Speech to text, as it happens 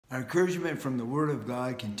Our encouragement from the Word of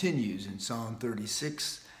God continues in Psalm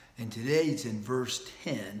 36, and today it's in verse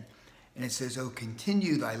 10, and it says, "O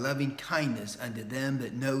continue thy loving kindness unto them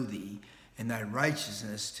that know thee, and thy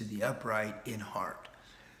righteousness to the upright in heart."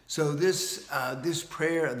 So this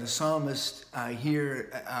prayer of the psalmist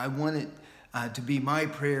here, I want it to be my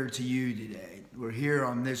prayer to you today. We're here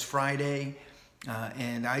on this Friday,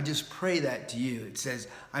 and I just pray that to you. It says,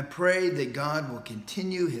 I pray that God will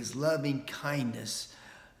continue his loving kindness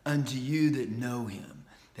unto you that know him,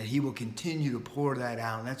 that he will continue to pour that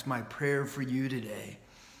out. And that's my prayer for you today.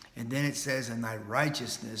 And then it says, and thy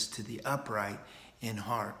righteousness to the upright in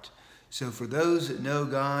heart. So for those that know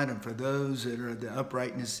God and for those that are the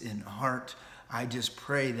uprightness in heart, I just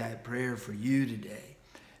pray that prayer for you today,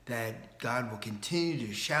 that God will continue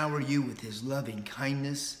to shower you with his loving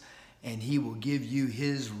kindness, and he will give you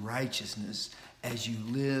his righteousness as you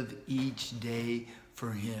live each day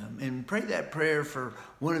for him. And pray that prayer for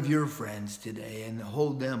one of your friends today and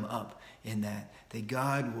hold them up in that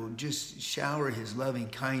God will just shower his loving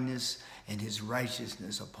kindness and his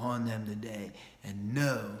righteousness upon them today, and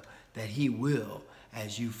know that he will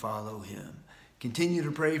as you follow him. Continue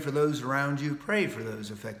to pray for those around you. Pray for those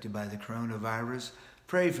affected by the coronavirus.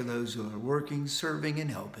 Pray for those who are working, serving, and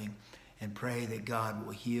helping. And pray that God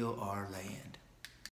will heal our land.